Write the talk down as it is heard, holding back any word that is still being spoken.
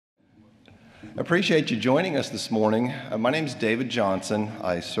Appreciate you joining us this morning. My name is David Johnson.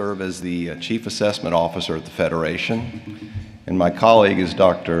 I serve as the Chief Assessment Officer at the Federation, and my colleague is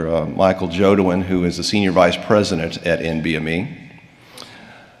Dr. Michael Jodewin, who is the Senior Vice President at NBME.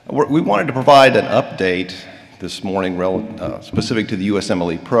 We wanted to provide an update this morning specific to the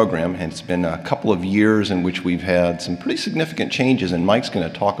USMLE program, and it's been a couple of years in which we've had some pretty significant changes, and Mike's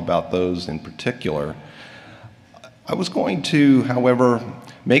going to talk about those in particular. I was going to, however,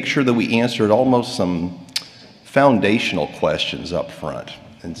 make sure that we answered almost some foundational questions up front.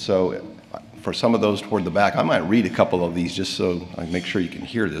 And so for some of those toward the back, I might read a couple of these just so I make sure you can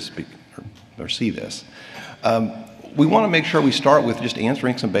hear this or see this. We want to make sure we start with just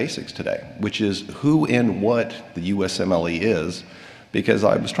answering some basics today, which is who and what the USMLE is, because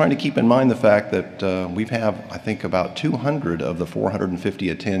I was trying to keep in mind the fact that we have, I think, about 200 of the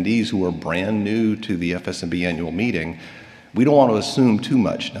 450 attendees who are brand new to the FSMB annual meeting. We don't want to assume too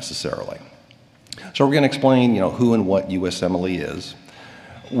much necessarily. So we're going to explain, who and what USMLE is.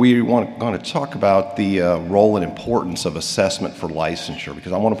 We're going to talk about the role and importance of assessment for licensure,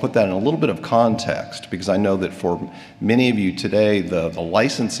 because I want to put that in a little bit of context, because I know that for many of you today, the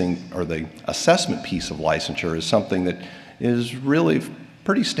licensing or the assessment piece of licensure is something that is really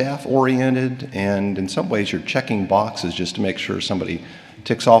pretty staff-oriented, and in some ways you're checking boxes just to make sure somebody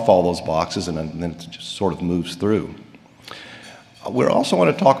ticks off all those boxes and then it just sort of moves through. We also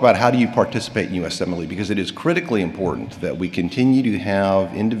want to talk about how do you participate in USMLE, because it is critically important that we continue to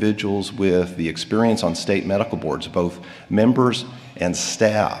have individuals with the experience on state medical boards, both members and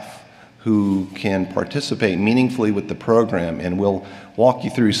staff, who can participate meaningfully with the program, and we'll walk you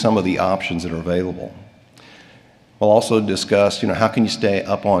through some of the options that are available. We'll also discuss, how can you stay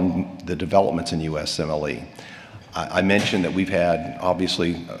up on the developments in USMLE. I mentioned that we've had,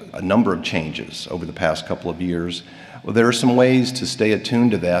 obviously, a number of changes over the past couple of years. Well, there are some ways to stay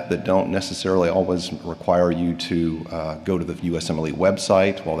attuned to that don't necessarily always require you to go to the USMLE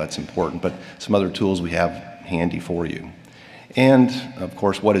website. Well, that's important, but some other tools we have handy for you. And, of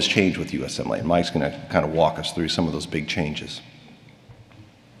course, what has changed with USMLE? Mike's going to kind of walk us through some of those big changes.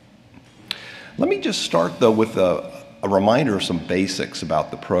 Let me just start, though, with a reminder of some basics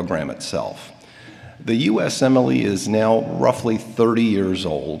about the program itself. The USMLE is now roughly 30 years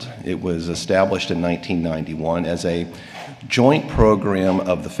old. It was established in 1991 as a joint program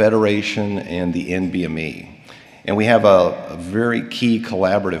of the Federation and the NBME. And we have a very key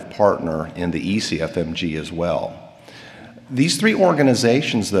collaborative partner in the ECFMG as well. These three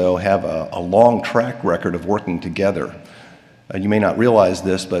organizations, though, have a long track record of working together. You may not realize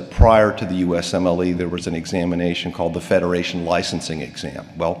this, but prior to the USMLE, there was an examination called the Federation Licensing Exam.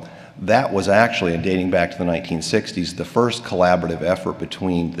 Well, that was actually, dating back to the 1960s, the first collaborative effort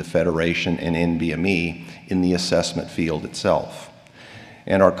between the Federation and NBME in the assessment field itself.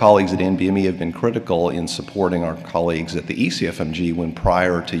 And our colleagues at NBME have been critical in supporting our colleagues at the ECFMG when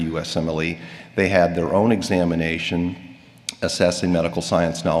prior to USMLE, they had their own examination assessing medical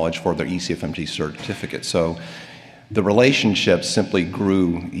science knowledge for their ECFMG certificate. So the relationship simply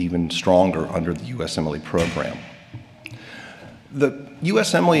grew even stronger under the USMLE program. The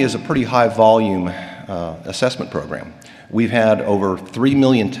USMLE is a pretty high volume assessment program. We've had over 3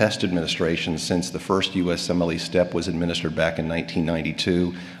 million test administrations since the first USMLE step was administered back in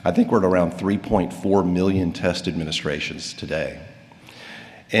 1992. I think we're at around 3.4 million test administrations today.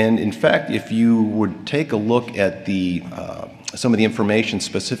 And in fact, if you would take a look at some of the information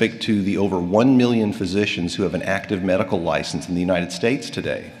specific to the over 1 million physicians who have an active medical license in the United States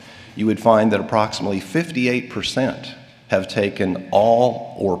today, you would find that approximately 58% have taken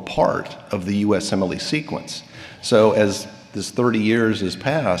all or part of the USMLE sequence. So as this 30 years has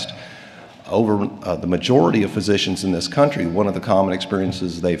passed, over the majority of physicians in this country, one of the common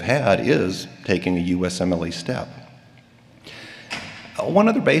experiences they've had is taking a USMLE step. One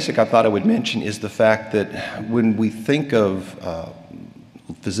other basic I thought I would mention is the fact that when we think of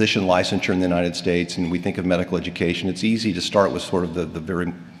physician licensure in the United States and we think of medical education, it's easy to start with sort of the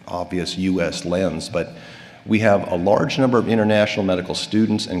very obvious U.S. lens, but we have a large number of international medical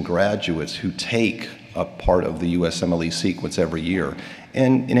students and graduates who take a part of the USMLE sequence every year.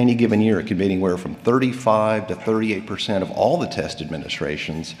 And in any given year, it can be anywhere from 35 to 38% of all the test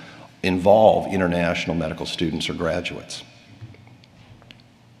administrations involve international medical students or graduates.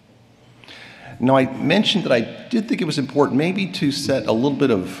 Now, I mentioned that I did think it was important maybe to set a little bit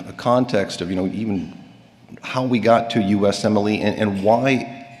of a context of, even how we got to USMLE and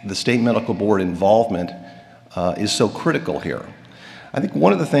why the state medical board involvement is so critical here. I think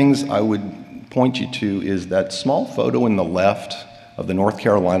one of the things I would point you to is that small photo in the left of the North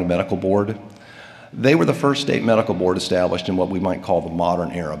Carolina Medical Board. They were the first state medical board established in what we might call the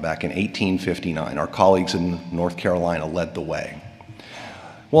modern era back in 1859. Our colleagues in North Carolina led the way.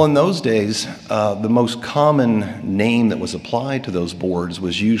 Well, in those days, the most common name that was applied to those boards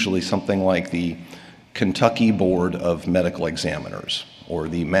was usually something like the Kentucky Board of Medical Examiners or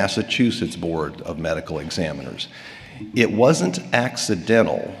the Massachusetts Board of Medical Examiners. It wasn't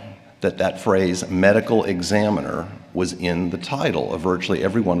accidental that that phrase, medical examiner, was in the title of virtually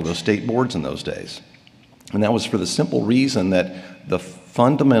every one of those state boards in those days. And that was for the simple reason that the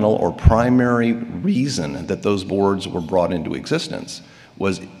fundamental or primary reason that those boards were brought into existence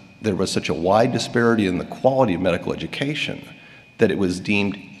was there was such a wide disparity in the quality of medical education that it was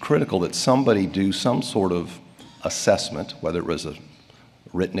deemed critical that somebody do some sort of assessment, whether it was a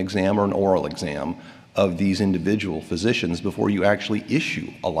written exam or an oral exam, of these individual physicians before you actually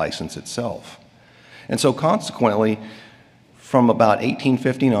issue a license itself. And so consequently, from about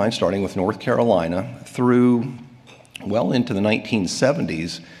 1859, starting with North Carolina, through well into the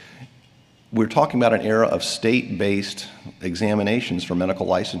 1970s, we're talking about an era of state-based examinations for medical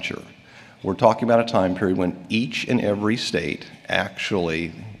licensure. We're talking about a time period when each and every state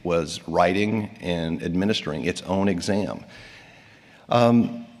actually was writing and administering its own exam.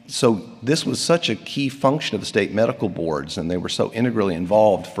 So this was such a key function of the state medical boards, and they were so integrally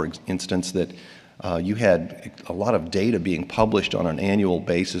involved, for instance, that you had a lot of data being published on an annual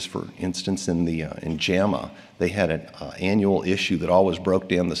basis. For instance, in JAMA, they had an annual issue that always broke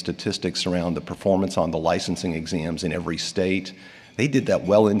down the statistics around the performance on the licensing exams in every state. They did that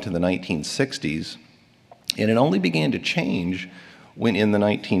well into the 1960s, and it only began to change when in the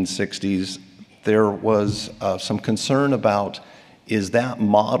 1960s there was some concern about, is that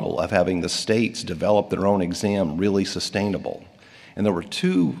model of having the states develop their own exam really sustainable? And there were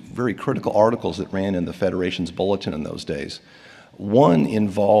two very critical articles that ran in the Federation's bulletin in those days. One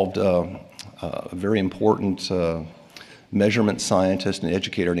involved a very important measurement scientist and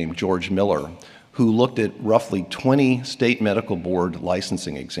educator named George Miller, who looked at roughly 20 state medical board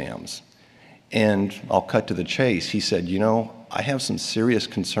licensing exams. And I'll cut to the chase. He said, you know, I have some serious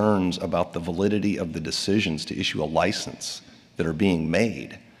concerns about the validity of the decisions to issue a license that are being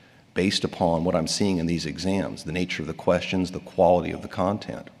made based upon what I'm seeing in these exams, the nature of the questions, the quality of the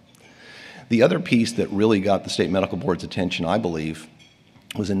content. The other piece that really got the state medical board's attention, I believe,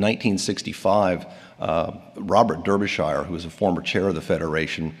 was in 1965, Robert Derbyshire, who was a former chair of the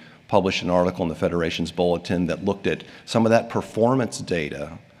Federation, published an article in the Federation's bulletin that looked at some of that performance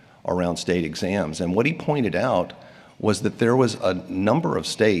data around state exams. And what he pointed out was that there was a number of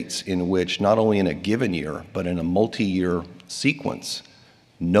states in which, not only in a given year, but in a multi-year sequence,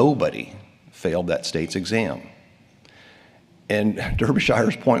 nobody failed that state's exam. And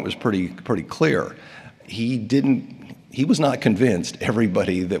Derbyshire's point was pretty clear. He was not convinced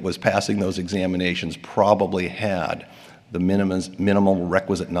everybody that was passing those examinations probably had the minimum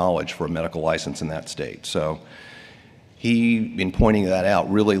requisite knowledge for a medical license in that state. So he, in pointing that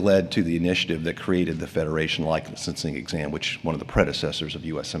out, really led to the initiative that created the Federation licensing exam, which is one of the predecessors of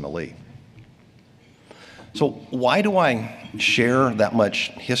USMLE. So why do I share that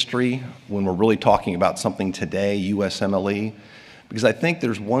much history when we're really talking about something today, USMLE? Because I think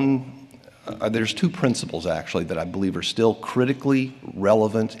there's two principles actually that I believe are still critically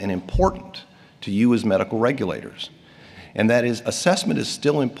relevant and important to you as medical regulators. And that is, assessment is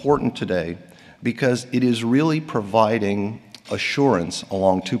still important today because it is really providing assurance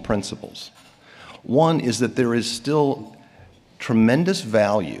along two principles. One is that there is still tremendous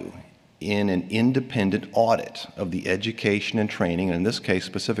value in an independent audit of the education and training, and in this case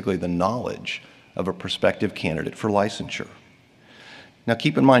specifically the knowledge of a prospective candidate for licensure. Now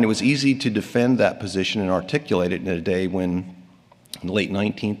keep in mind, it was easy to defend that position and articulate it in a day when, in the late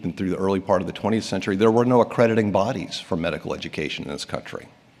 19th and through the early part of the 20th century, there were no accrediting bodies for medical education in this country.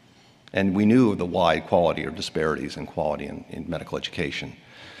 And we knew of the wide quality or disparities in quality in medical education.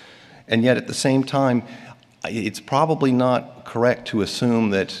 And yet at the same time, it's probably not correct to assume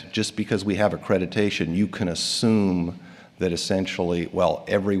that just because we have accreditation, you can assume that essentially, well,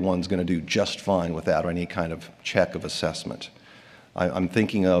 everyone's going to do just fine without any kind of check of assessment. I'm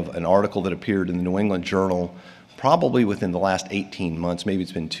thinking of an article that appeared in the New England Journal probably within the last 18 months, maybe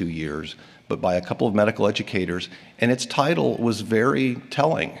it's been 2 years, but by a couple of medical educators, and its title was very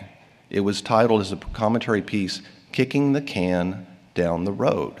telling. It was titled as a commentary piece, "Kicking the Can Down the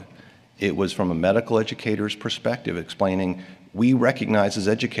Road." It was from a medical educator's perspective, explaining we recognize as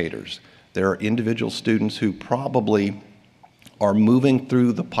educators there are individual students who probably are moving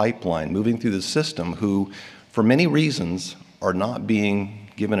through the pipeline, moving through the system, who for many reasons are not being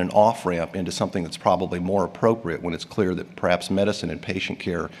given an off-ramp into something that's probably more appropriate when it's clear that perhaps medicine and patient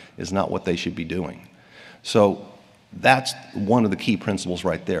care is not what they should be doing. So that's one of the key principles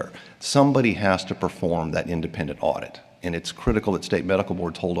right there. Somebody has to perform that independent audit, and it's critical that state medical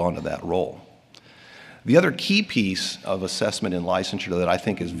boards hold on to that role. The other key piece of assessment in licensure that I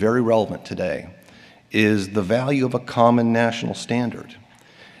think is very relevant today is the value of a common national standard.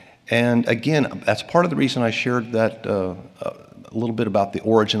 And again, that's part of the reason I shared that a little bit about the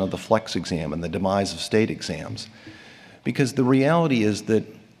origin of the flex exam and the demise of state exams. Because the reality is that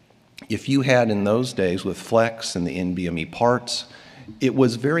if you had in those days with flex and the NBME parts, it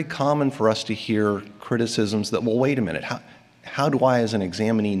was very common for us to hear criticisms that, well, wait a minute, how do I as an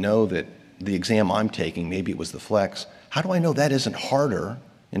examinee know that the exam I'm taking, maybe it was the flex, how do I know that isn't harder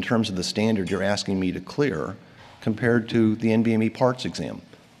in terms of the standard you're asking me to clear compared to the NBME parts exam,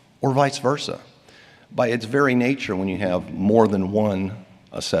 or vice versa? By its very nature, when you have more than one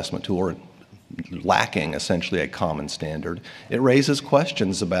assessment tool or lacking essentially a common standard, it raises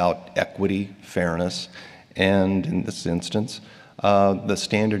questions about equity, fairness, and in this instance, the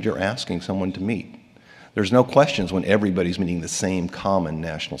standard you're asking someone to meet. There's no questions when everybody's meeting the same common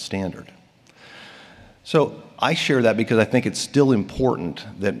national standard. So I share that because I think it's still important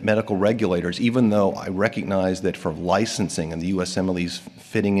that medical regulators, even though I recognize that for licensing and the USMLE's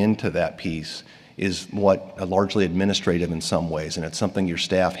fitting into that piece is largely administrative in some ways, and it's something your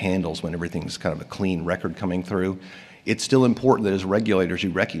staff handles when everything's kind of a clean record coming through. It's still important that as regulators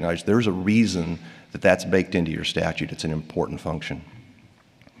you recognize there's a reason that that's baked into your statute. It's an important function.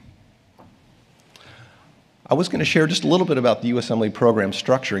 I was going to share just a little bit about the USMLE program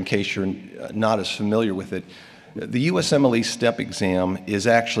structure in case you're not as familiar with it. The USMLE STEP exam is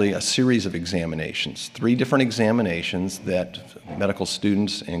actually a series of examinations, 3 different examinations that medical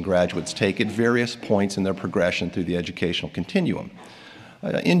students and graduates take at various points in their progression through the educational continuum.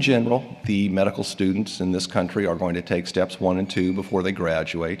 In general, the medical students in this country are going to take steps 1 and 2 before they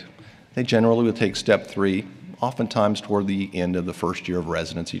graduate. They generally will take step 3, oftentimes toward the end of the first year of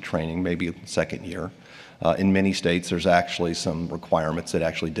residency training, maybe second year. In many states, there's actually some requirements that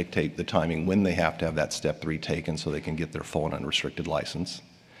actually dictate the timing when they have to have that step 3 taken so they can get their full and unrestricted license.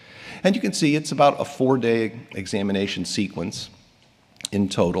 And you can see it's about a 4-day examination sequence in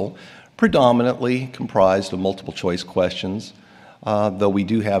total, predominantly comprised of multiple choice questions, though we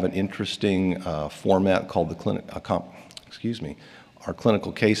do have an interesting format called our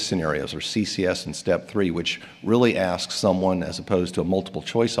clinical case scenarios, or CCS in step 3, which really asks someone, as opposed to a multiple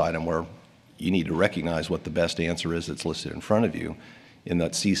choice item where you need to recognize what the best answer is that's listed in front of you. In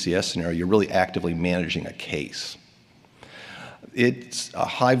that CCS scenario, you're really actively managing a case. It's a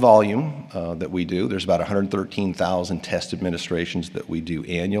high volume that we do. There's about 113,000 test administrations that we do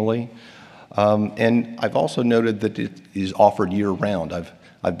annually. And I've also noted that it is offered year-round.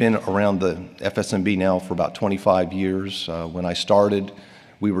 I've been around the FSMB now for about 25 years. When I started,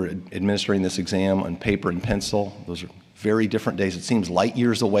 we were administering this exam on paper and pencil. Those are very different days. It seems light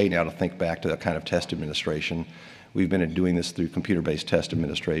years away now to think back to that kind of test administration. We've been doing this through computer-based test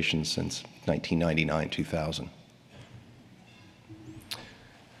administration since 1999, 2000.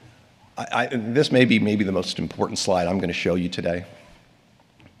 This may be the most important slide I'm going to show you today,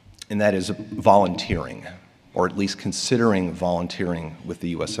 and that is volunteering, or at least considering volunteering with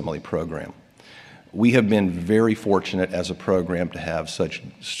the USMLE program. We have been very fortunate as a program to have such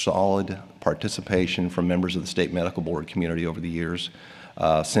solid participation from members of the state medical board community over the years.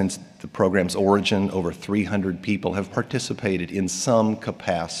 Since the program's origin, over 300 people have participated in some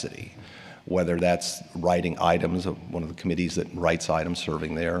capacity, whether that's writing items of one of the committees that writes items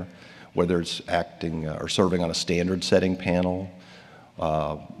serving there, whether it's acting or serving on a standard setting panel,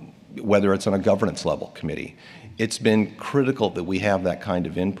 whether it's on a governance level committee. It's been critical that we have that kind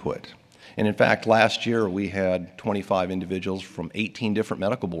of input. And in fact, last year we had 25 individuals from 18 different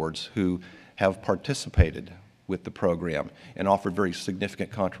medical boards who have participated with the program and offered very significant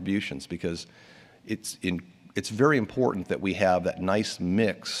contributions, because it's very important that we have that nice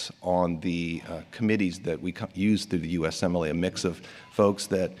mix on the committees that we use through the USMLE, a mix of folks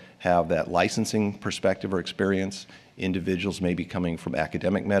that have that licensing perspective or experience, individuals maybe coming from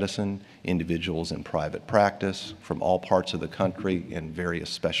academic medicine, individuals in private practice from all parts of the country, and various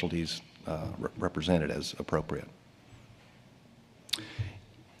specialties represented as appropriate.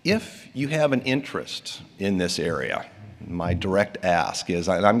 If you have an interest in this area, my direct ask is,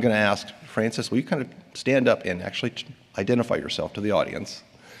 and I'm going to ask Francis, will you kind of stand up and actually identify yourself to the audience?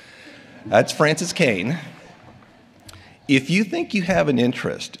 That's Francis Kane. If you think you have an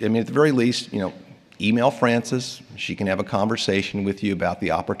interest, I mean, at the very least, email Francis. She can have a conversation with you about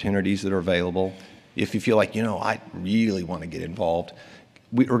the opportunities that are available. If you feel like, I really want to get involved,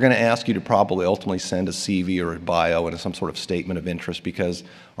 we're going to ask you to probably ultimately send a CV or a bio and some sort of statement of interest, because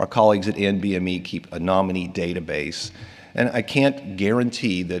our colleagues at NBME keep a nominee database. And I can't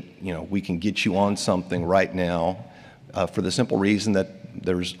guarantee that we can get you on something right now for the simple reason that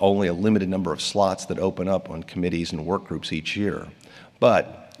there's only a limited number of slots that open up on committees and work groups each year.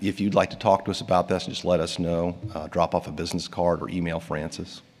 But if you'd like to talk to us about this, just let us know. Drop off a business card or email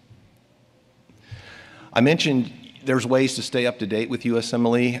Francis. I mentioned there's ways to stay up to date with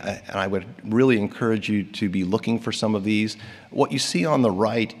USMLE, and I would really encourage you to be looking for some of these. What you see on the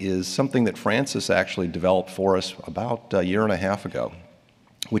right is something that Francis actually developed for us about a year and a half ago,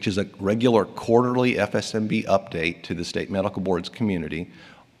 which is a regular quarterly FSMB update to the State Medical Board's community,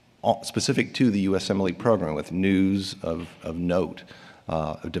 specific to the USMLE program, with news of note,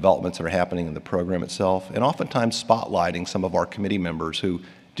 of developments that are happening in the program itself, and oftentimes spotlighting some of our committee members who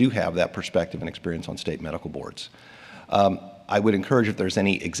do have that perspective and experience on state medical boards. I would encourage, if there's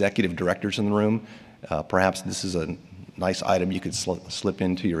any executive directors in the room, perhaps this is a nice item you could slip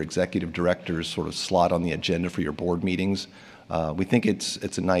into your executive director's sort of slot on the agenda for your board meetings. We think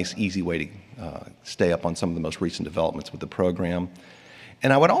it's a nice, easy way to stay up on some of the most recent developments with the program.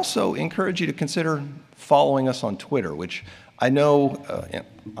 And I would also encourage you to consider following us on Twitter, which I know,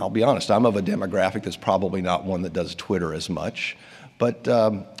 I'll be honest, I'm of a demographic that's probably not one that does Twitter as much, but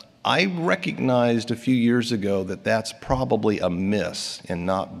I recognized a few years ago that that's probably a miss in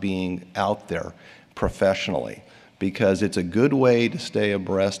not being out there professionally, because it's a good way to stay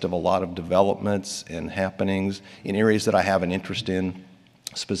abreast of a lot of developments and happenings in areas that I have an interest in,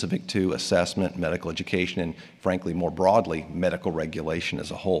 specific to assessment, medical education, and frankly, more broadly, medical regulation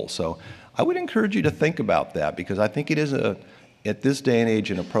as a whole. So I would encourage you to think about that, because I think it is, at this day and age,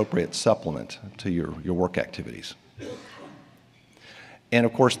 an appropriate supplement to your work activities. And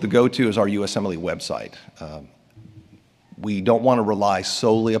of course, the go-to is our USMLE website. We don't want to rely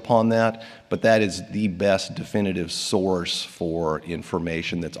solely upon that, but that is the best definitive source for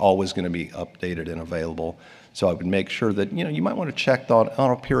information that's always going to be updated and available. So I would make sure that you might want to check that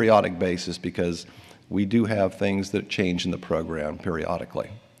on a periodic basis, because we do have things that change in the program periodically.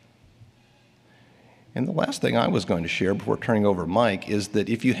 And the last thing I was going to share before turning over to Mike is that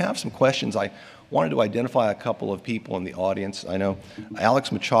if you have some questions, I wanted to identify a couple of people in the audience. I know Alex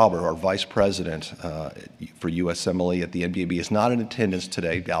Machaber, our vice president for USMLE at the NBB, is not in attendance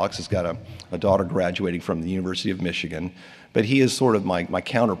today. Alex has got a daughter graduating from the University of Michigan, but he is sort of my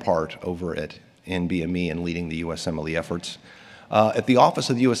counterpart over at NBME and leading the USMLE efforts. At the office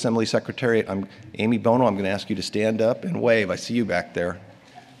of the USMLE Secretariat, Amy Bono, I'm going to ask you to stand up and wave. I see you back there.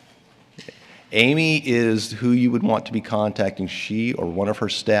 Amy is who you would want to be contacting, she or one of her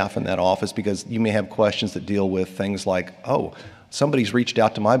staff in that office, because you may have questions that deal with things like, oh, somebody's reached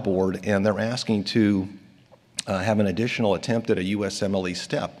out to my board and they're asking to have an additional attempt at a USMLE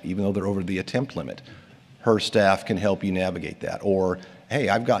step, even though they're over the attempt limit. Her staff can help you navigate that. Or, hey,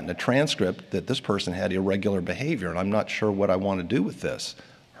 I've gotten a transcript that this person had irregular behavior and I'm not sure what I want to do with this.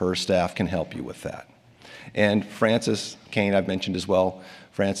 Her staff can help you with that. And Francis Kane, I've mentioned as well.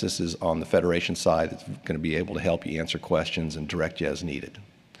 Francis is on the Federation side. That's going to be able to help you answer questions and direct you as needed.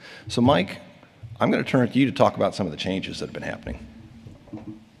 So Mike, I'm going to turn it to you to talk about some of the changes that have been happening.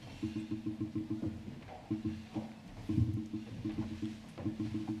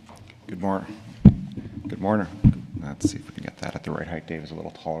 Good morning. Good morning. Let's see if we can get that at the right height. Dave is a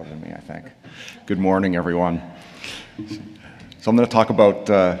little taller than me, I think. Good morning, everyone. So I'm going to talk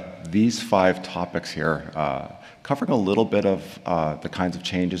about these 5 topics here, covering a little bit of the kinds of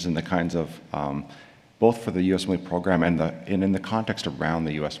changes and the kinds of, both for the USMLE program and in the context around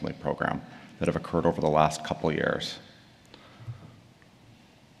the USMLE program that have occurred over the last couple of years.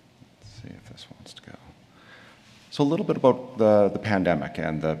 Let's see if this wants to go. So a little bit about the pandemic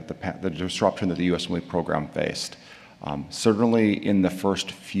and the disruption that the USMLE program faced. Certainly in the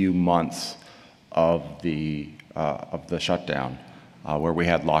first few months of the shutdown, where we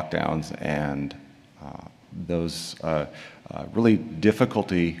had lockdowns and those really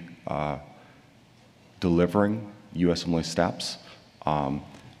difficulty delivering USMLE steps,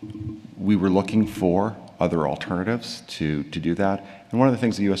 we were looking for other alternatives to do that. And one of the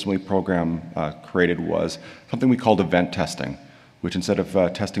things the USMLE program created was something we called event testing, which instead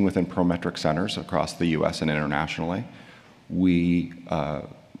of testing within Prometric centers across the US and internationally, we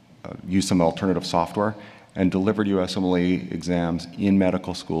used some alternative software and delivered USMLE exams in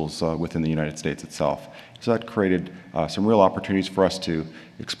medical schools within the United States itself. So that created some real opportunities for us to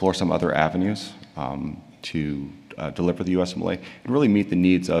explore some other avenues to deliver the USMLE and really meet the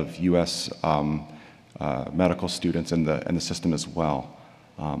needs of US medical students and the system as well.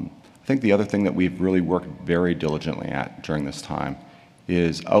 I think the other thing that we've really worked very diligently at during this time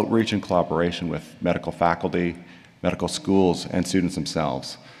is outreach and collaboration with medical faculty, medical schools, and students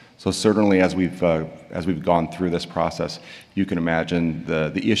themselves. So certainly as we've gone through this process, you can imagine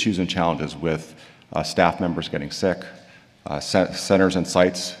the issues and challenges with staff members getting sick, centers and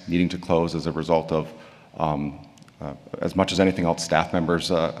sites needing to close as a result of, as much as anything else, staff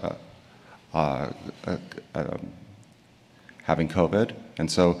members having COVID.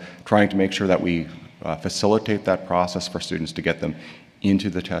 And so trying to make sure that we facilitate that process for students to get them into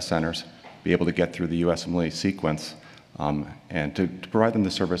the test centers, be able to get through the USMLE sequence, and to provide them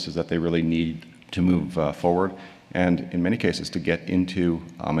the services that they really need to move forward, and in many cases to get into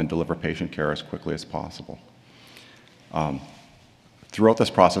and deliver patient care as quickly as possible. Throughout this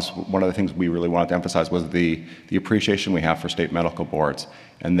process, one of the things we really wanted to emphasize was the appreciation we have for state medical boards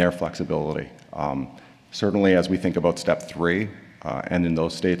and their flexibility. Certainly as we think about step 3, and in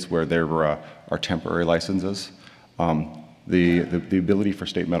those states where there are temporary licenses, the ability for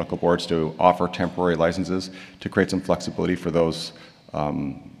state medical boards to offer temporary licenses to create some flexibility for those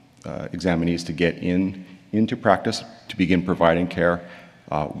examinees to get into practice, to begin providing care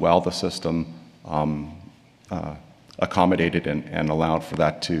while the system accommodated and allowed for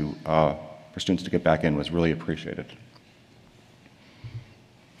that to, for students to get back in, was really appreciated.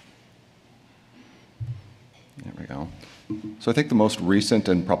 There we go. So I think the most recent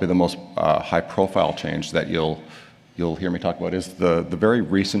and probably the most high-profile change that you'll hear me talk about is the very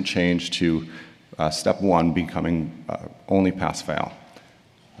recent change to step 1 becoming only pass-fail.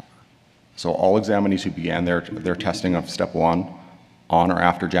 So all examinees who began their testing of step 1 on or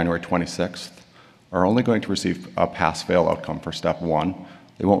after January 26th are only going to receive a pass-fail outcome for step 1.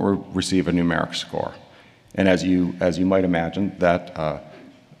 They won't receive a numeric score. And as you might imagine, that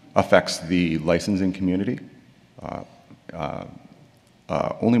affects the licensing community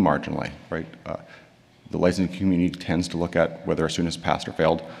only marginally, right? The licensing community tends to look at whether a student has passed or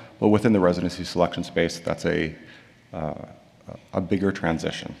failed, but within the residency selection space, that's a bigger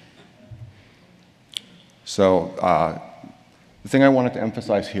transition. So the thing I wanted to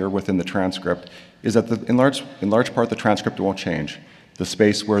emphasize here within the transcript is that in large part the transcript won't change. The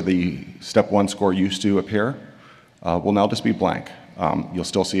space where the step 1 score used to appear will now just be blank. You'll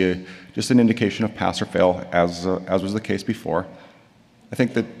still see just an indication of pass or fail as was the case before. I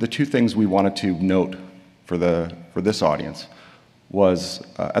think that the two things we wanted to note for this audience was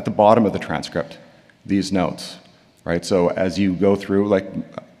at the bottom of the transcript, these notes, right? So as you go through, like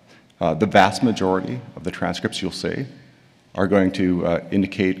the vast majority of the transcripts you'll see are going to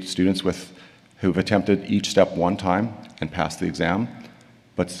indicate students who've attempted each step 1 time and passed the exam.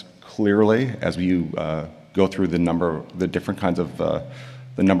 But clearly, as you go through the number of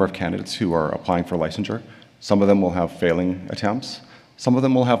candidates who are applying for licensure, some of them will have failing attempts. Some of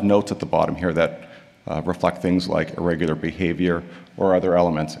them will have notes at the bottom here that reflect things like irregular behavior or other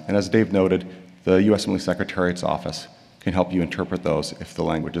elements. And as Dave noted, the USMLE Secretariat's office can help you interpret those if the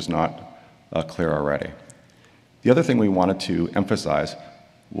language is not clear already. The other thing we wanted to emphasize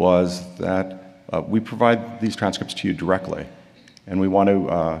was that we provide these transcripts to you directly, and we want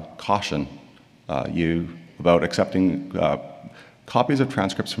to caution you about accepting copies of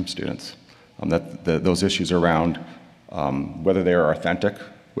transcripts from students. Those issues around whether they are authentic,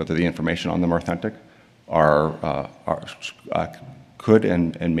 whether the information on them are authentic, could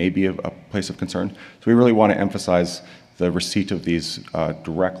and may be a place of concern. So we really want to emphasize the receipt of these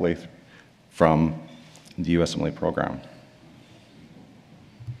directly from the USMLE program.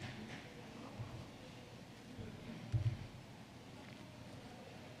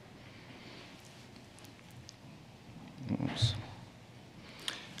 Oops.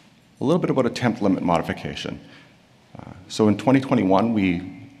 A little bit about attempt limit modification. So in 2021, we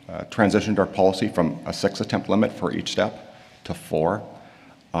transitioned our policy from a 6 attempt limit for each step to 4.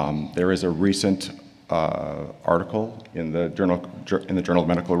 There is a recent article in the Journal of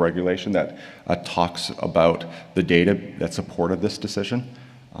Medical Regulation that talks about the data that supported this decision.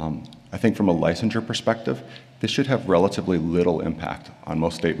 I think from a licensure perspective, this should have relatively little impact on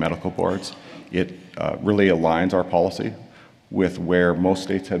most state medical boards. It really aligns our policy with where most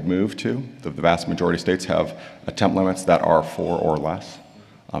states have moved to. The vast majority of states have attempt limits that are 4 or less.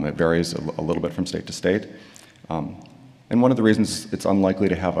 It varies a little bit from state to state. And one of the reasons it's unlikely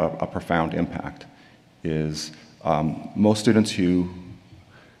to have a profound impact is most students who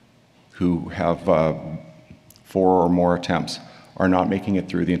have 4 or more attempts are not making it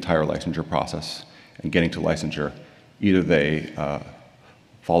through the entire licensure process and getting to licensure. Either they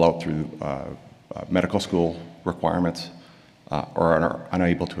fall out through medical school requirements or are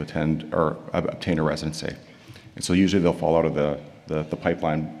unable to attend or obtain a residency. And so usually they'll fall out of the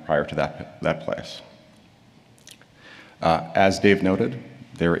pipeline prior to that place. As Dave noted,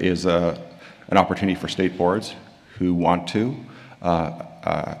 there is an opportunity for state boards who want to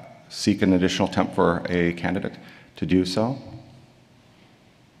seek an additional attempt for a candidate to do so,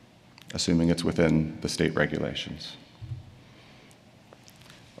 assuming it's within the state regulations.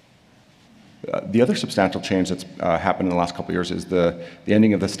 The other substantial change that's happened in the last couple of years is the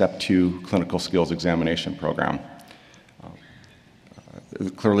ending of the Step 2 clinical skills examination program.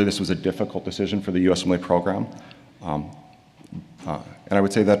 Clearly, this was a difficult decision for the USMLE program. And I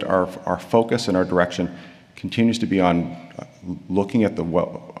would say that our focus and our direction continues to be on looking at a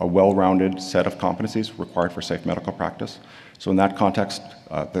well-rounded set of competencies required for safe medical practice. So in that context,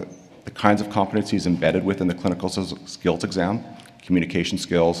 the kinds of competencies embedded within the clinical skills exam, communication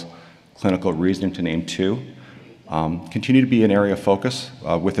skills, clinical reasoning to name two, continue to be an area of focus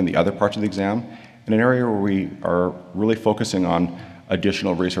within the other parts of the exam, and an area where we are really focusing on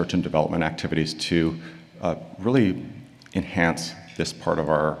additional research and development activities to really enhance this part of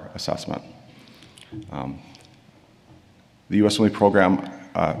our assessment. The USMLE program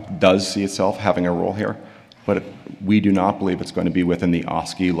does see itself having a role here, but we do not believe it's going to be within the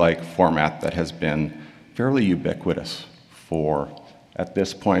OSCE-like format that has been fairly ubiquitous for, at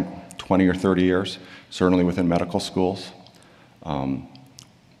this point, 20 or 30 years, certainly within medical schools. And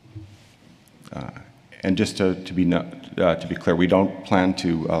just to be clear, we don't plan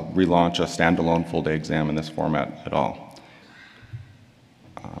to relaunch a standalone full-day exam in this format at all.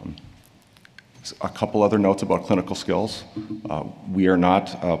 A couple other notes about clinical skills. We are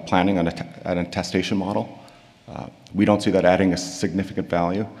not planning on an attestation model. We don't see that adding a significant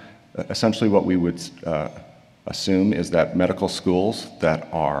value. Essentially, what we would assume is that medical schools that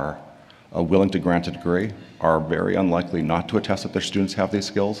are willing to grant a degree are very unlikely not to attest that their students have these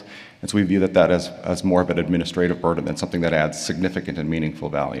skills. And so we view that as more of an administrative burden than something that adds significant and meaningful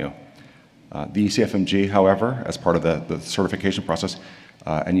value. The ECFMG, however, as part of the certification process,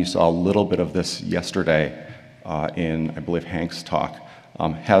 and you saw a little bit of this yesterday in, I believe, Hank's talk,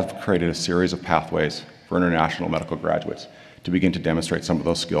 have created a series of pathways for international medical graduates to begin to demonstrate some of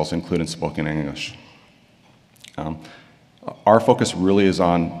those skills, including spoken English. Our focus really is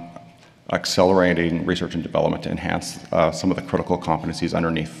on accelerating research and development to enhance some of the critical competencies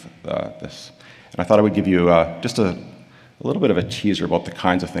underneath this. And I thought I would give you just a little bit of a teaser about the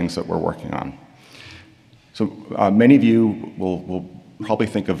kinds of things that we're working on. So many of you will probably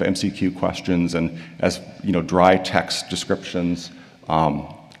think of MCQ questions and as dry text descriptions.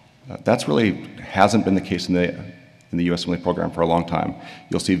 That's really hasn't been the case in the USMLE program for a long time.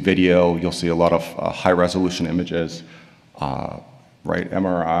 You'll see video, you'll see a lot of high-resolution images, right?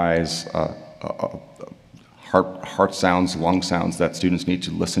 MRIs, heart sounds, lung sounds that students need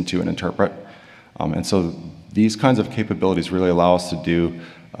to listen to and interpret. And so these kinds of capabilities really allow us to do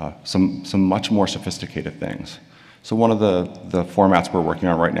some much more sophisticated things. So one of the formats we're working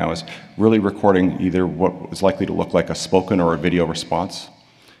on right now is really recording either what is likely to look like a spoken or a video response.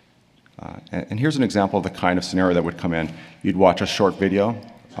 And here's an example of the kind of scenario that would come in. You'd watch a short video,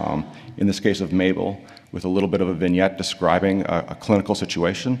 in this case of Mabel, with a little bit of a vignette describing a clinical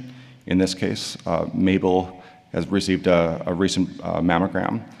situation. In this case, Mabel has received a recent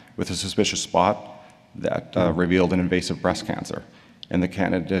mammogram with a suspicious spot that revealed an invasive breast cancer. And the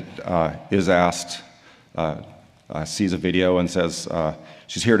candidate is asked, sees a video and says,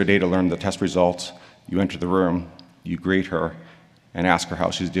 she's here today to learn the test results. You enter the room, you greet her, and ask her how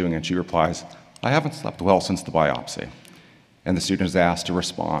she's doing, and she replies, I haven't slept well since the biopsy. And the student is asked to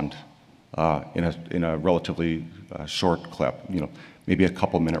respond in a relatively short clip, maybe a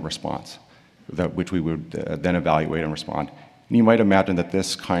couple-minute response, which we would then evaluate and respond. And you might imagine that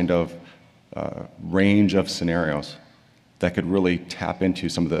this kind of range of scenarios that could really tap into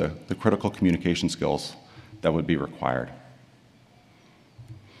some of the critical communication skills that would be required.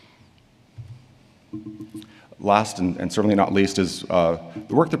 Last and certainly not least is the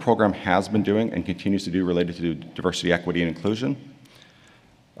work the program has been doing and continues to do related to diversity, equity, and inclusion.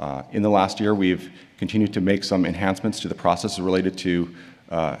 In the last year, we've continued to make some enhancements to the process related to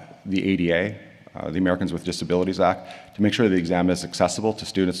the ADA, the Americans with Disabilities Act, to make sure the exam is accessible to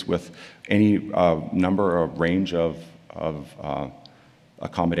students with any number or range of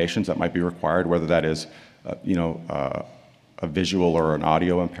accommodations that might be required, whether that is a visual or an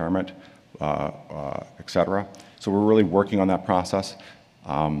audio impairment, et cetera. So we're really working on that process,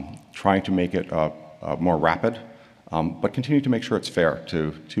 trying to make it more rapid, but continue to make sure it's fair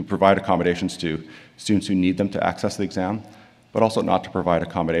to provide accommodations to students who need them to access the exam, but also not to provide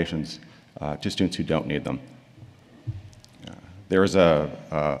accommodations to students who don't need them. There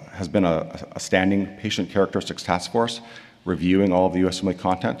has been a standing patient characteristics task force reviewing all of the USMLE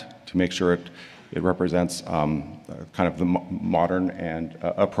content to make sure it It represents kind of the modern and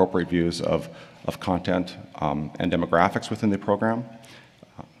appropriate views of content and demographics within the program.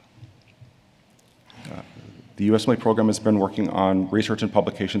 The USMLE program has been working on research and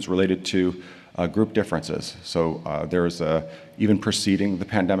publications related to group differences. So even preceding the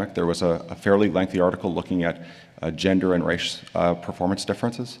pandemic, there was a fairly lengthy article looking at gender and race performance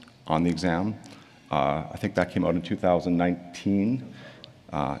differences on the exam. I think that came out in 2019.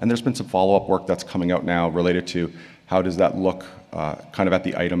 And there's been some follow-up work that's coming out now related to how does that look kind of at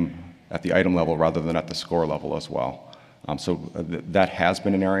the item level rather than at the score level as well. That has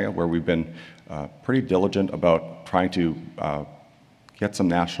been an area where we've been pretty diligent about trying to get some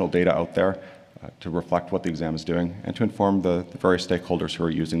national data out there to reflect what the exam is doing and to inform the various stakeholders who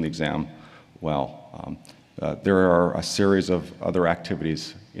are using the exam well. There are a series of other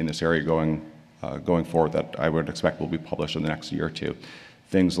activities in this area going forward that I would expect will be published in the next year or two.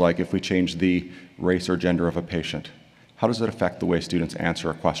 Things like if we change the race or gender of a patient, how does it affect the way students answer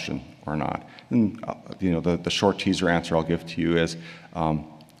a question or not? And the short teaser answer I'll give to you is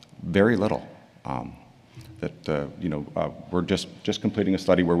very little. We're just completing a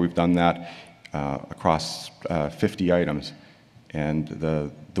study where we've done that across 50 items, and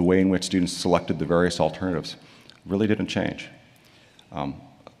the way in which students selected the various alternatives really didn't change.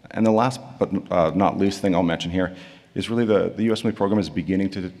 And the last but not least thing I'll mention here is really the USMLE program is beginning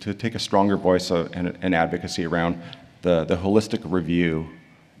to take a stronger voice and advocacy around the holistic review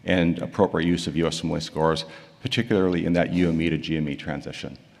and appropriate use of USMLE scores, particularly in that UME to GME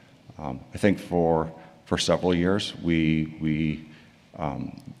transition. I think for several years we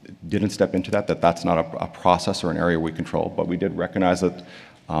didn't step into that's not a process or an area we control, but we did recognize that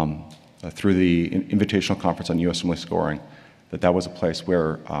through the Invitational Conference on USMLE scoring, that was a place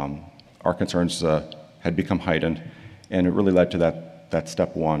where our concerns had become heightened, and it really led to that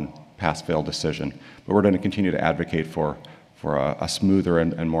step one pass-fail decision. But we're going to continue to advocate for a smoother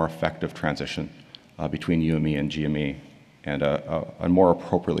and more effective transition between UME and GME, and a more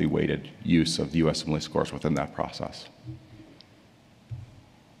appropriately weighted use of the USMLE scores within that process.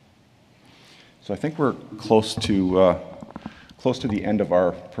 So I think we're close to the end of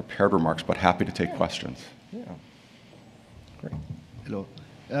our prepared remarks, but happy to take questions. Yeah. Great. Hello.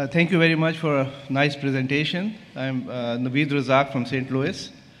 Thank you very much for a nice presentation. I'm Naveed Razak from St.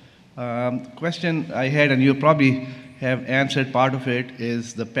 Louis. Question I had, and you probably have answered part of it,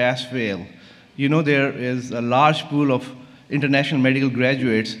 is the pass-fail. You know, there is a large pool of international medical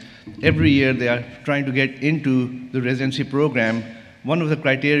graduates. Every year they are trying to get into the residency program. One of the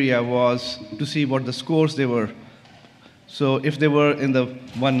criteria was to see what the scores they were. So if they were in the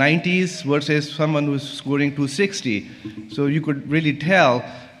 190s versus someone who's scoring 260, so you could really tell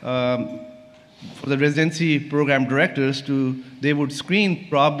for the residency program directors they would screen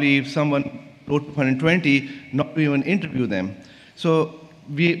probably if someone wrote 120, not to even interview them. So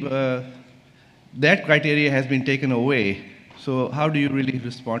that criteria has been taken away. So how do you really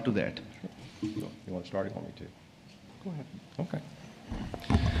respond to that? You want to start? You want me to? Go ahead. Okay.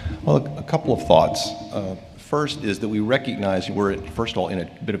 Well, a couple of thoughts. First is that we recognize we're, first of all, in a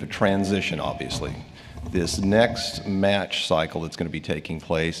bit of a transition, obviously. This next match cycle that's going to be taking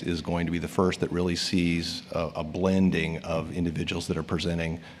place is going to be the first that really sees a blending of individuals that are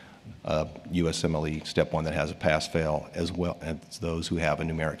presenting USMLE Step 1 that has a pass-fail, as well as those who have a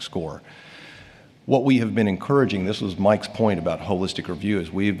numeric score. What we have been encouraging, this was Mike's point about holistic review,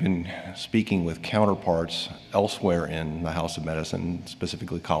 is we've been speaking with counterparts elsewhere in the House of Medicine,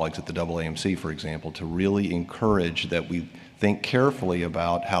 specifically colleagues at the AAMC, for example, to really encourage that we think carefully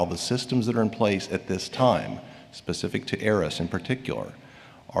about how the systems that are in place at this time, specific to ERAS in particular,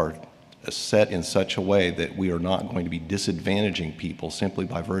 are set in such a way that we are not going to be disadvantaging people simply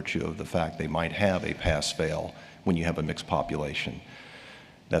by virtue of the fact they might have a pass-fail when you have a mixed population.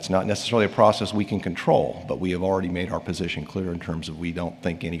 That's not necessarily a process we can control, but we have already made our position clear in terms of we don't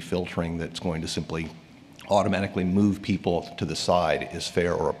think any filtering that's going to simply automatically move people to the side is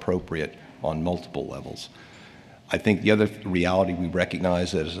fair or appropriate on multiple levels. I think the other reality we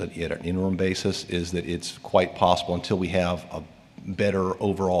recognize at an interim basis is that it's quite possible until we have a better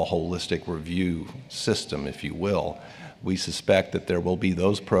overall holistic review system, if you will, we suspect that there will be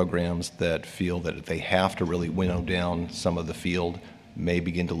those programs that feel that if they have to really winnow down some of the field, may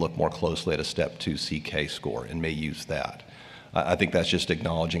begin to look more closely at a Step 2 CK score and may use that. I think that's just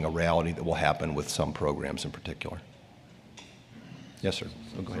acknowledging a reality that will happen with some programs in particular. Yes, sir.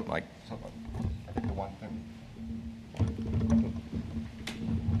 So go ahead, Mike. I think the one thing.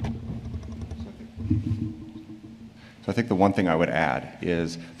 So I think the one thing I would add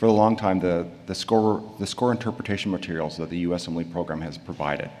is, for a long time, the score interpretation materials that the USMLE program has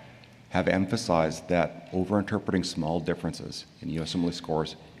provided have emphasized that overinterpreting small differences in USMLE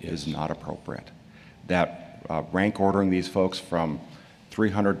scores is not appropriate. That rank ordering these folks from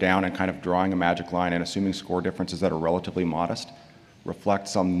 300 down and kind of drawing a magic line and assuming score differences that are relatively modest reflect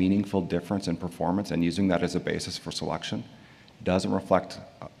some meaningful difference in performance, and using that as a basis for selection doesn't reflect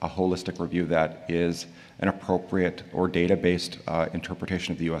a holistic review that is an appropriate or data-based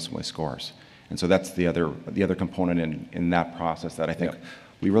interpretation of the USMLE scores. And so that's the other component in that process that I think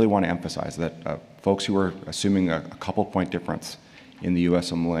we really want to emphasize, that folks who are assuming a couple point difference in the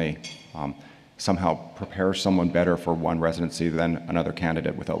USMLE somehow prepare someone better for one residency than another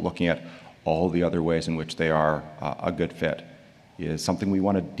candidate without looking at all the other ways in which they are a good fit is something we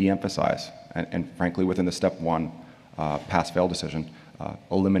want to de-emphasize. And frankly, within the step one pass-fail decision,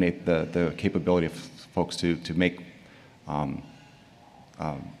 eliminate the capability of folks to make, to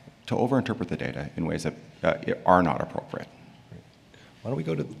overinterpret the data in ways that are not appropriate. Why don't we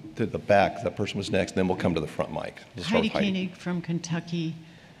go to the back? That person was next, then we'll come to the front mic. Heidi Koenig from Kentucky.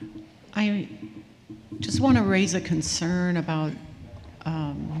 I just want to raise a concern about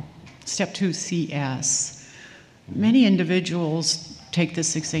Step 2 CS. Many individuals take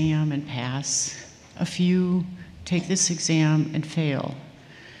this exam and pass. A few take this exam and fail.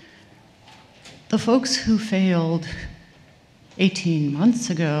 The folks who failed 18 months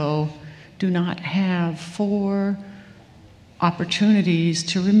ago do not have 4 opportunities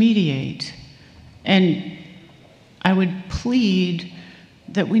to remediate. And I would plead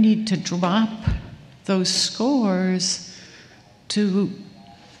that we need to drop those scores to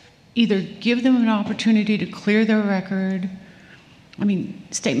either give them an opportunity to clear their record. I mean,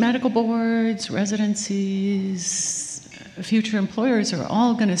 state medical boards, residencies, future employers are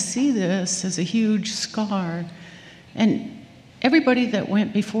all going to see this as a huge scar. And everybody that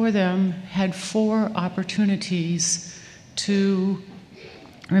went before them had 4 opportunities to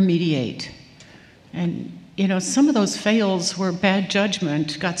remediate. And you know, some of those fails were bad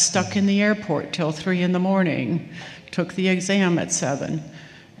judgment, got stuck in the airport till 3 in the morning, took the exam at 7.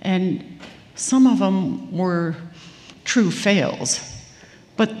 And some of them were true fails.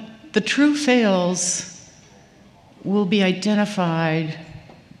 But the true fails will be identified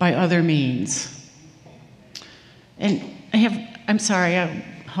by other means. And I'm sorry, I'm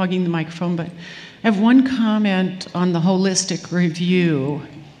hogging the microphone, but I have one comment on the holistic review.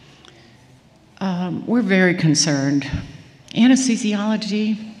 We're very concerned.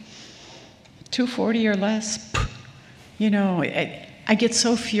 Anesthesiology, 240 or less, you know, I get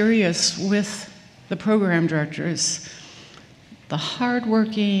so furious with the program directors. The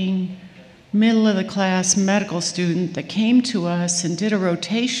hardworking, middle-of-the-class medical student that came to us and did a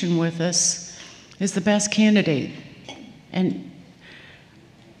rotation with us is the best candidate. And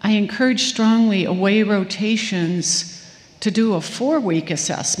I encourage strongly away rotations to do a 4-week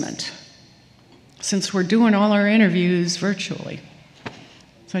assessment, since we're doing all our interviews virtually.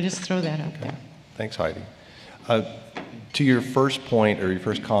 So I just throw that out there. Thanks, Heidi. To your first point or your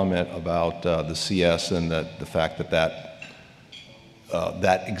first comment about the CS and the fact that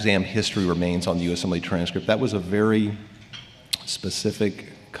that exam history remains on the USMLE transcript, that was a very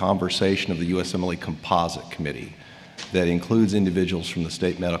specific conversation of the USMLE Composite Committee that includes individuals from the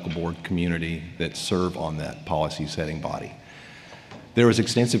state medical board community that serve on that policy setting body. There was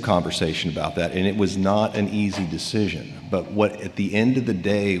extensive conversation about that, and it was not an easy decision. But what at the end of the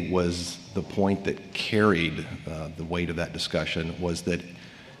day was the point that carried the weight of that discussion was that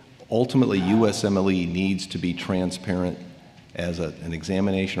ultimately USMLE needs to be transparent as an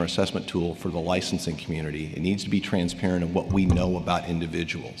examination or assessment tool for the licensing community. It needs to be transparent in what we know about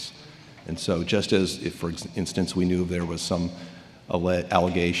individuals. And so just as if, for instance, we knew there was some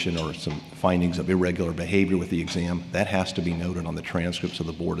allegation or some findings of irregular behavior with the exam, that has to be noted on the transcript so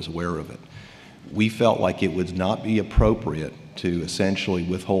the board is aware of it. We felt like it would not be appropriate to essentially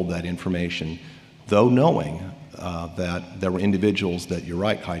withhold that information, though knowing that there were individuals that, you're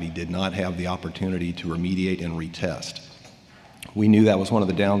right, Heidi, did not have the opportunity to remediate and retest. We knew that was one of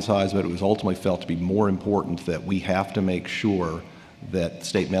the downsides, but it was ultimately felt to be more important that we have to make sure that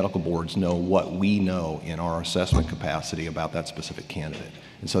state medical boards know what we know in our assessment capacity about that specific candidate.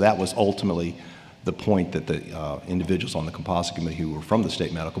 And so that was ultimately the point that the individuals on the composite committee who were from the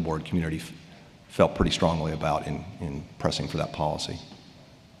state medical board community felt pretty strongly about in pressing for that policy.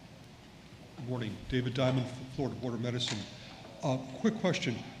 Good morning. David Diamond, Florida Board of Medicine. Quick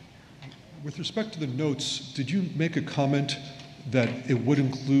question. With respect to the notes, did you make a comment that it would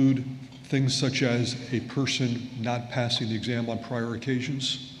include things such as a person not passing the exam on prior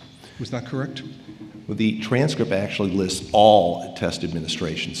occasions? Was that correct? Well, the transcript actually lists all test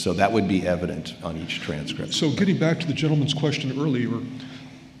administrations, so that would be evident on each transcript. So getting back to the gentleman's question earlier,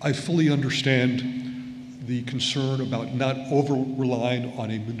 I fully understand the concern about not over-relying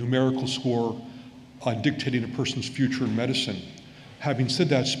on a numerical score on dictating a person's future in medicine. Having said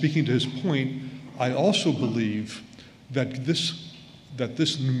that, speaking to his point, I also believe that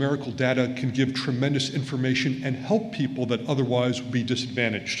this numerical data can give tremendous information and help people that otherwise would be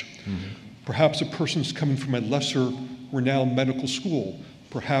disadvantaged. Mm-hmm. Perhaps a person's coming from a lesser renowned medical school,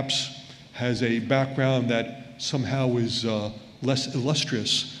 perhaps has a background that somehow is less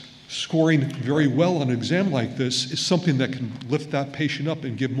illustrious. Scoring very well on an exam like this is something that can lift that patient up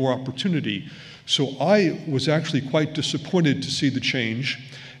and give more opportunity. So I was actually quite disappointed to see the change,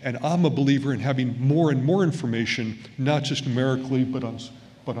 and I'm a believer in having more and more information, not just numerically, but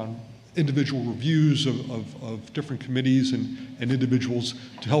on individual reviews of different committees and individuals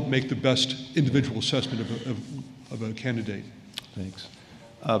to help make the best individual assessment of a candidate. Thanks.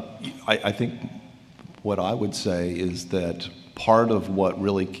 I think what I would say is that part of what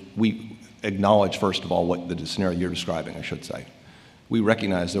really, we acknowledge, first of all, what the scenario you're describing, I should say. We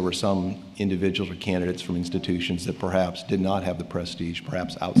recognize there were some individuals or candidates from institutions that perhaps did not have the prestige,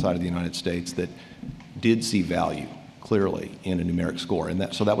 perhaps outside of the United States, that did see value clearly in a numeric score.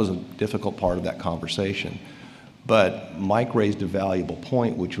 And so that was a difficult part of that conversation. But Mike raised a valuable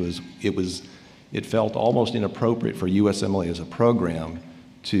point, which was it felt almost inappropriate for USMLE as a program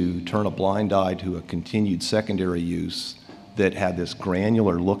to turn a blind eye to a continued secondary use that had this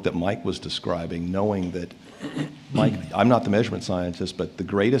granular look that Mike was describing, knowing that, Mike, I'm not the measurement scientist, but the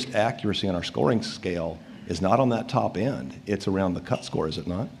greatest accuracy on our scoring scale is not on that top end. It's around the cut score, is it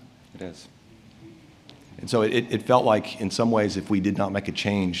not? It is. And so it felt like, in some ways, if we did not make a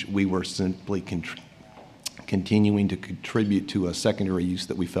change, we were simply continuing to contribute to a secondary use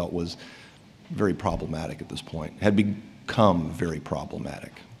that we felt was very problematic at this point, had become very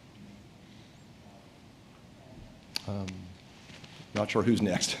problematic. Not sure who's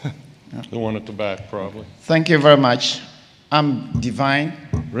next. The one at the back, probably. Thank you very much. I'm Divine,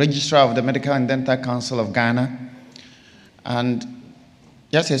 Registrar of the Medical and Dental Council of Ghana. And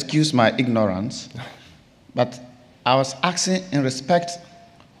just excuse my ignorance, but I was asking in respect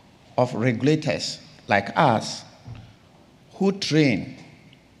of regulators like us who train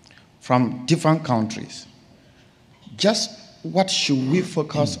from different countries, just what should we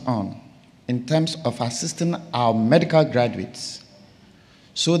focus on in terms of assisting our medical graduates,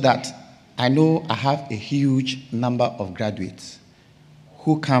 so that I know I have a huge number of graduates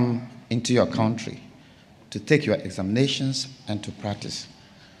who come into your country to take your examinations and to practice.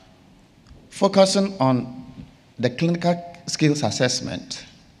 Focusing on the clinical skills assessment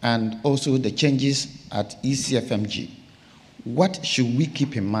and also the changes at ECFMG, what should we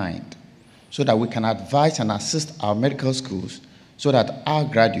keep in mind so that we can advise and assist our medical schools so that our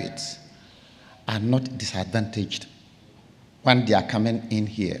graduates are not disadvantaged when they are coming in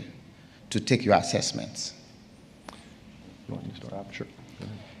here to take your assessments? You want me to start? Sure.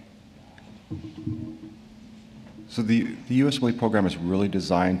 So the USMLE program is really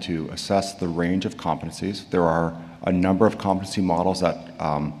designed to assess the range of competencies. There are a number of competency models that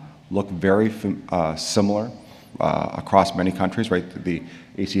look very similar across many countries, right? The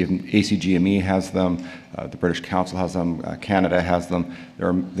ACGME has them, the British Council has them, Canada has them.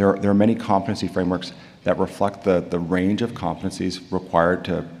 There are many competency frameworks that reflect the range of competencies required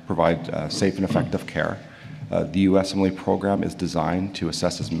to provide safe and effective care. The USMLE program is designed to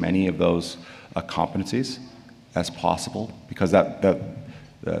assess as many of those competencies as possible, because the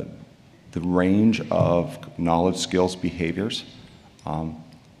range of knowledge, skills, behaviors,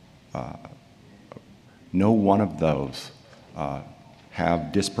 no one of those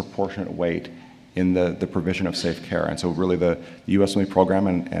have disproportionate weight in the provision of safe care. And so really the USMLE program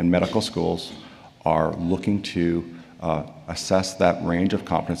and medical schools are looking to assess that range of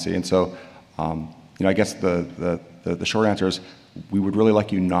competency. And so, I guess the short answer is we would really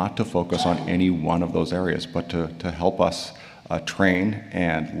like you not to focus on any one of those areas, but to help us train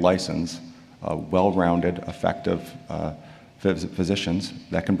and license well-rounded, effective physicians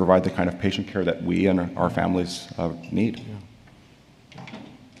that can provide the kind of patient care that we and our families need. Yeah.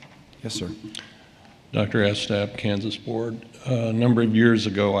 Yes, sir. Dr. Estap, Kansas Board. A number of years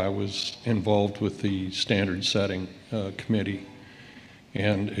ago, I was involved with the standard setting committee.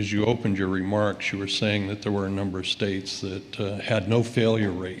 And as you opened your remarks, you were saying that there were a number of states that had no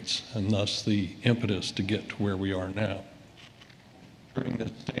failure rates, and thus the impetus to get to where we are now. During the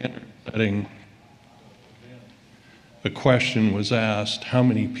standard setting, a question was asked, how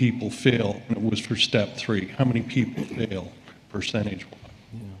many people fail? And it was for step 3. How many people fail percentage-wise?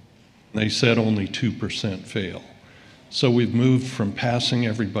 Yeah. They said only 2% fail. So we've moved from passing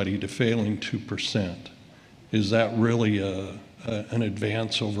everybody to failing 2%. Is that really a an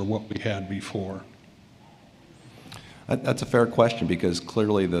advance over what we had before? That's a fair question, because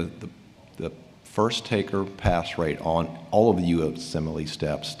clearly the first taker pass rate on all of the USMLE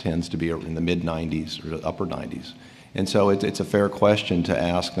steps tends to be in the mid-90s or upper 90s. And so it's a fair question to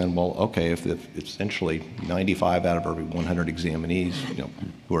ask then, well, okay, if essentially 95 out of every 100 examinees,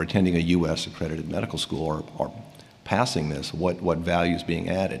 who are attending a U.S. accredited medical school are passing this, what value is being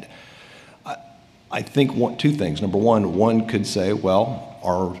added? I think two things. Number one could say,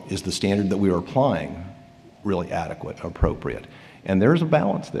 well, is the standard that we are applying really adequate, appropriate? And there's a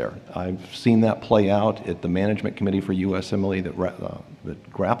balance there. I've seen that play out at the management committee for USMLE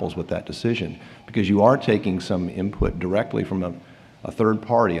that grapples with that decision, because you are taking some input directly from a third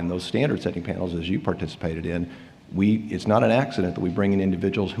party, and those standard setting panels, as you participated in, it's not an accident that we bring in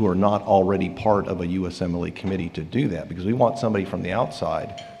individuals who are not already part of a USMLE committee to do that, because we want somebody from the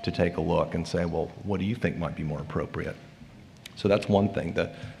outside to take a look and say, well, what do you think might be more appropriate? So that's one thing.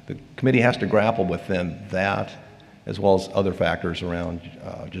 The committee has to grapple with then that, as well as other factors around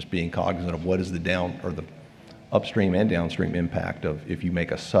just being cognizant of what is the upstream and downstream impact of if you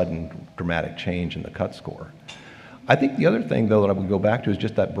make a sudden dramatic change in the cut score. I think the other thing, though, that I would go back to is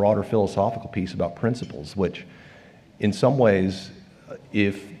just that broader philosophical piece about principles, which in some ways,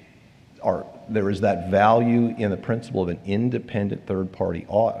 there is that value in the principle of an independent third-party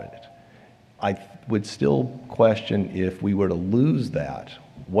audit, I would still question, if we were to lose that,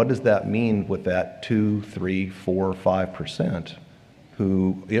 what does that mean with that 2, 3, 4, 5%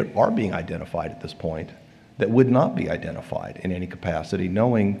 who are being identified at this point that would not be identified in any capacity,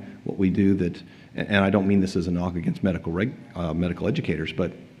 knowing what we do that, and I don't mean this as a knock against medical educators,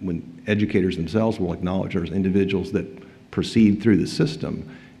 but when educators themselves will acknowledge there's individuals that proceed through the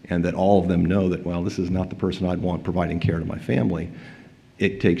system and that all of them know that, well, this is not the person I'd want providing care to my family,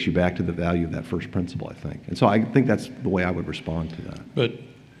 it takes you back to the value of that first principle, I think. And so I think that's the way I would respond to that. But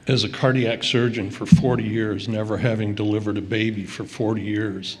as a cardiac surgeon for 40 years, never having delivered a baby for 40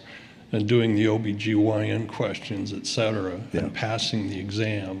 years, and doing the OBGYN questions, et cetera, and passing the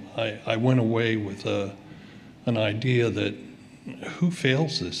exam, I went away with an idea that who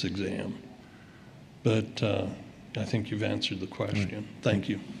fails this exam? But I think you've answered the question. Right. Thank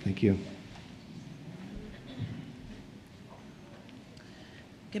you. Thank you.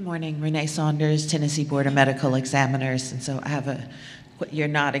 Good morning, Renee Saunders, Tennessee Board of Medical Examiners. And so I have you're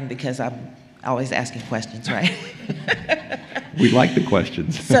nodding because I'm always asking questions, right? We like the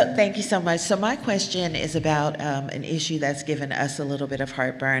questions. So thank you so much. So my question is about an issue that's given us a little bit of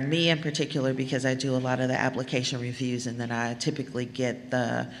heartburn, me in particular, because I do a lot of the application reviews, and then I typically get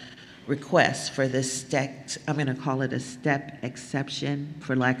the requests for this step, I'm going to call it a step exception,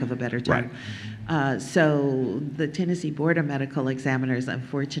 for lack of a better term. Right. So the Tennessee Board of Medical Examiners,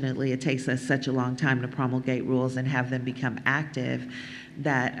 unfortunately, it takes us such a long time to promulgate rules and have them become active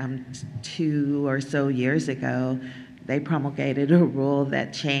that 2 or so years ago, they promulgated a rule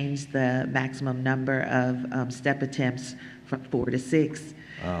that changed the maximum number of step attempts from 4 to 6.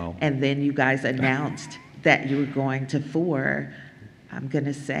 Oh. And then you guys announced that you were going to 4. I'm going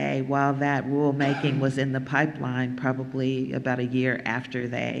to say, while that rulemaking was in the pipeline, probably about a year after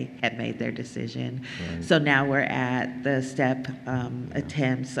they had made their decision. Right. So now we're at the step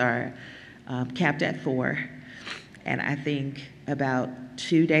attempts are capped at 4. And I think about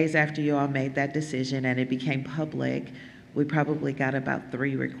 2 days after you all made that decision and it became public, we probably got about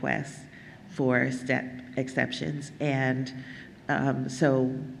 3 requests for step exceptions. And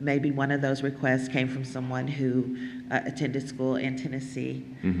so maybe one of those requests came from someone who attended school in Tennessee,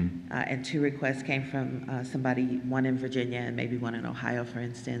 and 2 requests came from somebody, one in Virginia and maybe one in Ohio, for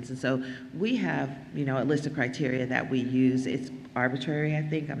instance. And so we have, a list of criteria that we use. It's arbitrary, I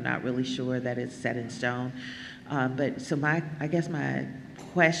think. I'm not really sure that it's set in stone. But so I guess my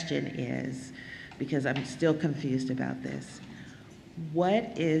question is, because I'm still confused about this,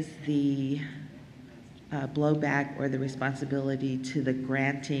 what is the blowback or the responsibility to the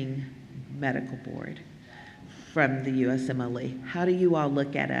granting medical board from the USMLE? How do you all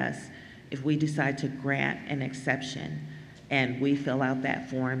look at us if we decide to grant an exception and we fill out that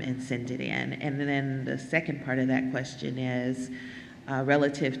form and send it in? And then the second part of that question is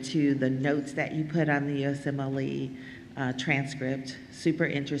relative to the notes that you put on the USMLE transcript. Super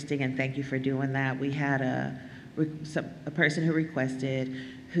interesting, and thank you for doing that. We had a person who requested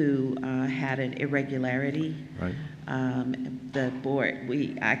who had an irregularity. Right. The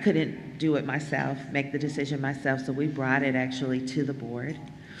board, I couldn't do it myself, make the decision myself, so we brought it actually to the board.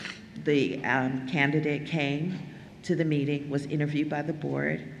 The candidate came to the meeting, was interviewed by the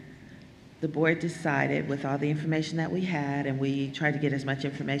board. The board decided with all the information that we had, and we tried to get as much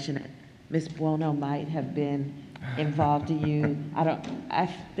information. Ms. Buono might have been involved. I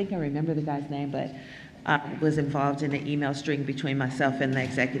think I remember the guy's name, but was involved in an email string between myself and the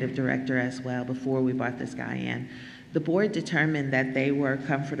executive director as well before we brought this guy in. The board determined that they were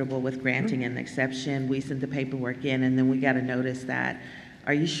comfortable with granting an exception. We sent the paperwork in, and then we got a notice that,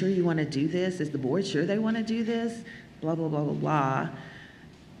 are you sure you want to do this? Is the board sure they want to do this? Blah, blah, blah, blah, blah.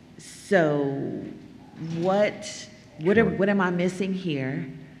 So what am I missing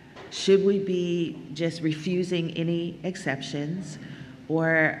here? Should we be just refusing any exceptions?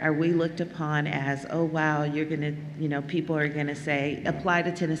 Or are we looked upon as, oh, wow, you're going to, people are going to say, apply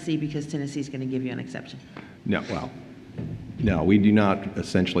to Tennessee because Tennessee's going to give you an exception? No, no, we do not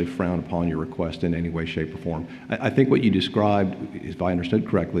essentially frown upon your request in any way, shape, or form. I think what you described, if I understood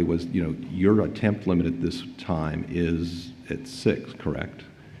correctly, was, your attempt limit at this time is at 6, correct?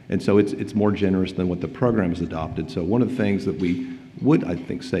 And so it's more generous than what the program has adopted. So one of the things that we would, I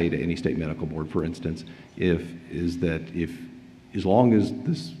think, say to any state medical board, for instance, is that as long as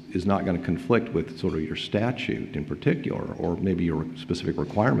this is not going to conflict with sort of your statute in particular, or maybe your specific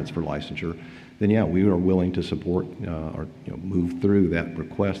requirements for licensure, then yeah, we are willing to support or move through that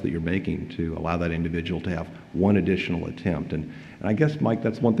request that you're making to allow that individual to have one additional attempt. And I guess, Mike,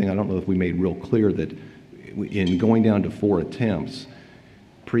 that's one thing I don't know if we made real clear, that in going down to 4 attempts,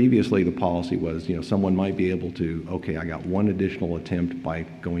 previously the policy was, someone might be able to, okay, I got one additional attempt by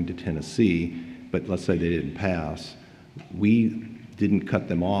going to Tennessee, but let's say they didn't pass. We didn't cut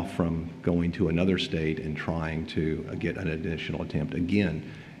them off from going to another state and trying to get an additional attempt.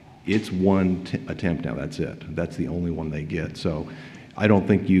 Again, it's one attempt now, that's it. That's the only one they get. So I don't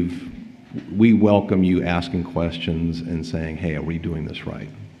think we welcome you asking questions and saying, hey, are we doing this right?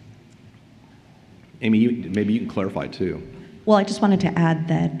 Amy, maybe you can clarify too. Well, I just wanted to add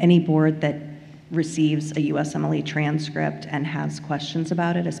that any board that receives a USMLE transcript and has questions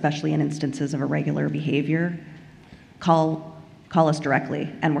about it, especially in instances of irregular behavior, call us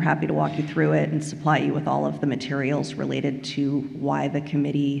directly, and we're happy to walk you through it and supply you with all of the materials related to why the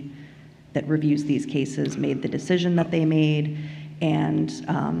committee that reviews these cases made the decision that they made, and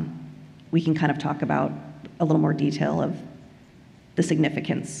we can kind of talk about a little more detail of the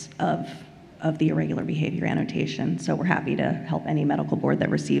significance of the irregular behavior annotation. So we're happy to help any medical board that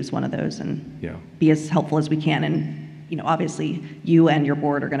receives one of those and be as helpful as we can. And obviously you and your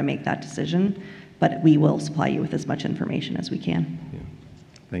board are going to make that decision, but we will supply you with as much information as we can. Yeah.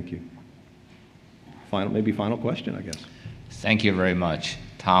 Thank you. Maybe final question, I guess. Thank you very much.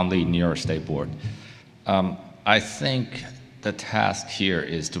 Tom Lee, New York State Board. I think the task here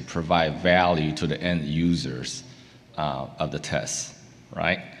is to provide value to the end users of the test,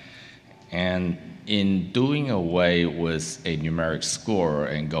 right? And in doing away with a numeric score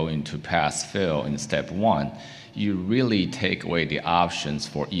and going to pass-fail in step 1, you really take away the options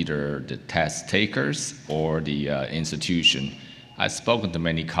for either the test takers or the institution. I've spoken to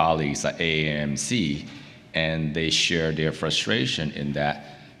many colleagues at AAMC, and they share their frustration in that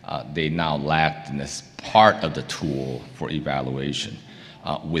they now lack this part of the tool for evaluation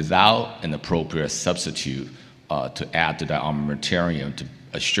without an appropriate substitute to add to that armamentarium to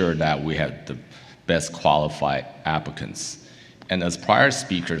assure that we have the best qualified applicants. And as prior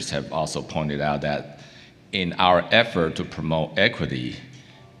speakers have also pointed out, that in our effort to promote equity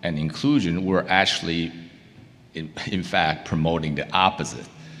and inclusion, we're actually, in fact, promoting the opposite.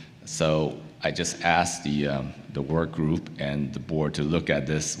 So I just asked the work group and the board to look at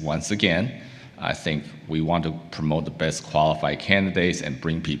this once again. I think we want to promote the best qualified candidates and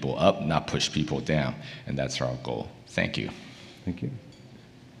bring people up, not push people down, and that's our goal. Thank you. Thank you.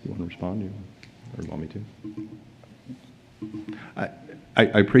 You want to respond, or want me to?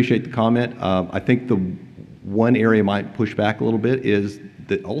 I appreciate the comment. I think the one area I might push back a little bit is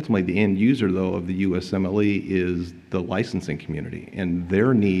that ultimately the end user, though, of the USMLE is the licensing community, and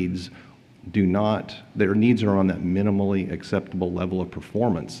their needs are on that minimally acceptable level of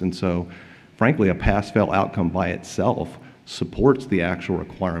performance. And so, frankly, a pass-fail outcome by itself supports the actual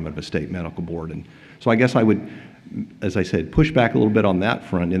requirement of a state medical board. And so I guess I would, as I said, push back a little bit on that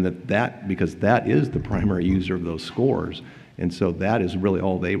front, in because that is the primary user of those scores, and so that is really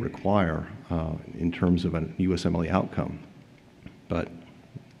all they require in terms of a USMLE outcome. But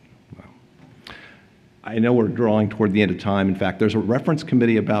well, I know we're drawing toward the end of time. In fact, there's a reference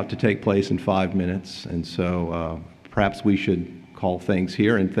committee about to take place in 5 minutes, and so perhaps we should call things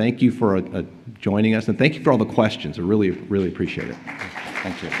here. And thank you for joining us, and thank you for all the questions. I really, really appreciate it.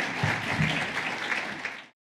 Thank you.